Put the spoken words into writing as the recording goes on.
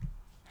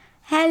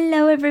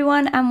Hello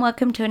everyone and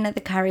welcome to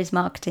another Carrie's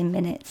Marketing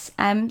Minutes.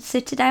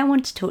 So today I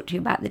want to talk to you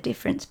about the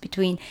difference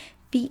between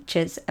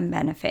features and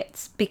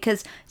benefits,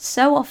 because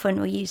so often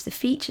we use the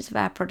features of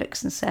our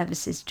products and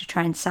services to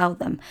try and sell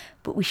them,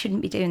 but we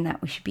shouldn't be doing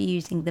that. We should be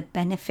using the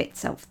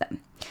benefits of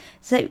them.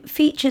 So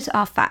features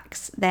are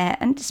facts. They're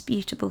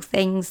indisputable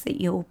things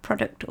that your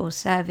product or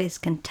service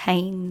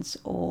contains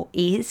or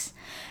is,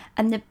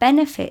 and the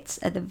benefits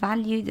are the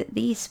value that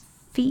these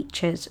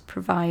features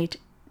provide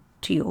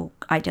to your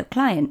ideal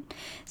client.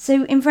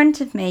 So in front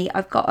of me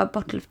I've got a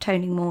bottle of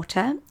toning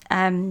water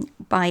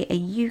by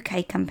a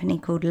UK company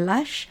called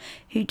Lush,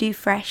 who do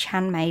fresh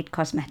handmade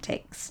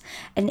cosmetics.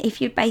 And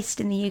if you're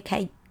based in the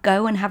UK,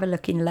 go and have a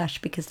look in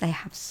Lush, because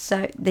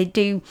they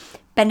do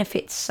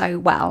benefits so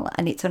well,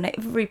 and it's on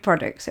every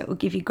product, so it will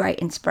give you great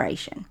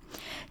inspiration.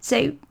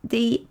 So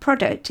the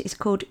product is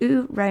called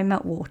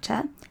Uroma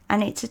Water,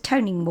 and it's a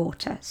toning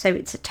water, so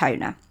it's a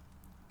toner.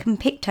 Can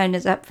pick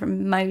toners up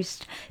from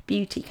most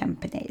beauty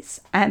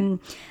companies, and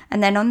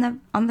then on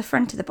the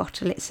front of the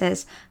bottle it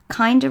says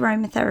kind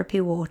aromatherapy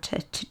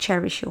water to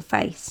cherish your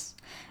face,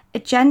 a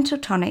gentle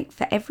tonic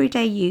for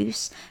everyday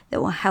use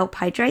that will help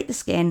hydrate the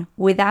skin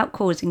without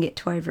causing it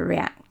to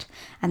overreact.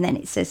 And then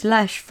it says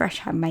Lush fresh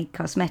handmade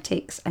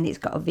cosmetics, and it's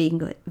got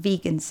a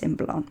vegan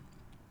symbol on.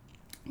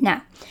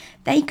 Now,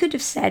 they could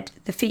have said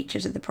the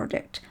features of the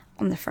product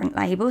on the front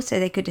label, so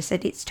they could have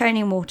said it's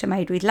toning water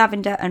made with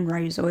lavender and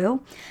rose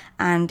oil,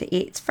 and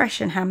it's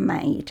fresh and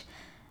handmade,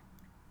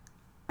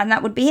 and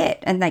that would be it.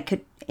 And they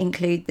could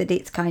include that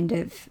it's kind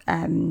of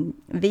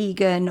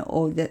vegan,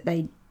 or that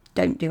they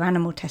don't do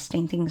animal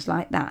testing, things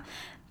like that.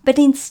 But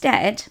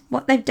instead,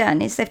 what they've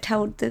done is they've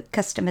told the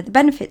customer the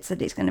benefits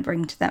that it's going to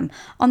bring to them.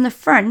 On the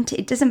front,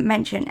 it doesn't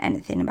mention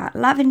anything about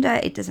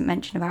lavender, it doesn't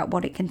mention about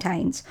what it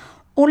contains.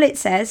 All it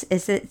says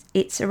is that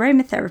it's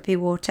aromatherapy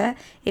water,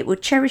 it will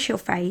cherish your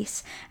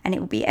face, and it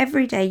will be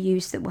everyday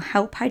use that will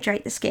help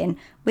hydrate the skin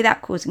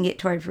without causing it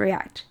to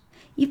overreact.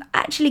 You've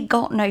actually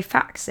got no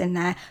facts in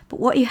there,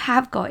 but what you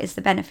have got is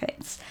the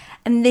benefits.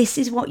 And this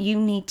is what you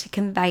need to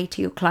convey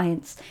to your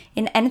clients.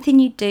 In anything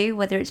you do,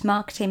 whether it's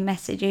marketing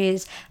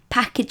messages,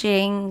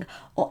 packaging,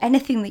 or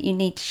anything that you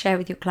need to share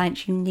with your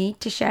clients, you need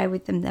to share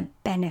with them the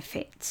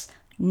benefits,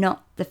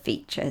 not the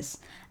features.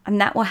 And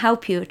that will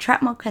help you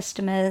attract more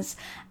customers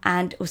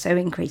and also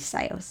increase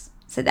sales.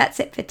 So that's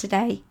it for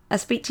today. I'll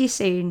speak to you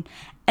soon.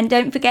 And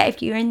don't forget,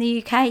 if you're in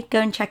the UK,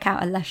 go and check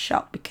out a Lush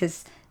shop,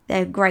 because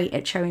they're great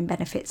at showing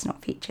benefits,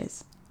 not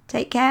features.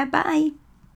 Take care. Bye.